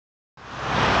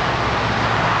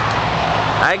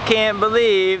I can't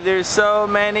believe there's so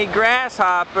many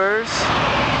grasshoppers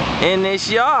in this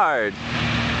yard.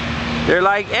 They're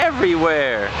like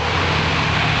everywhere.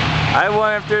 I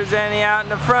wonder if there's any out in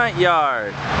the front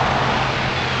yard.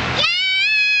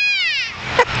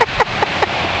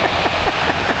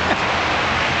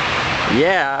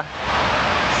 Yeah.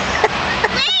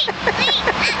 Wait,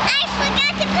 I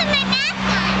forgot to put my mask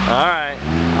on. Alright,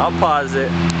 I'll pause it.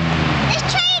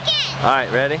 Let's try again.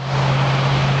 Alright, ready?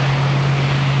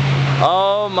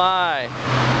 Oh my.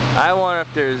 I wonder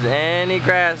if there's any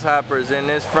grasshoppers in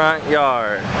this front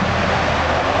yard.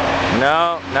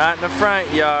 No, not in the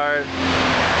front yard.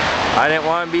 I didn't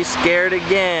want to be scared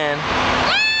again.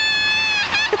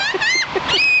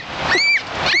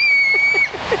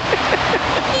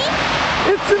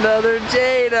 It's another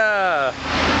Jada.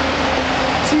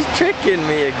 She's tricking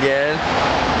me again.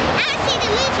 I don't see the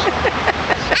movie.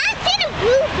 I don't see the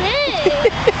movie.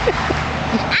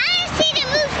 I don't see the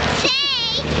movie.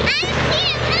 I don't see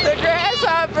the movie. The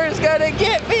grasshopper's gonna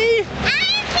get me. I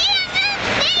don't see the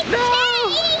movie. No.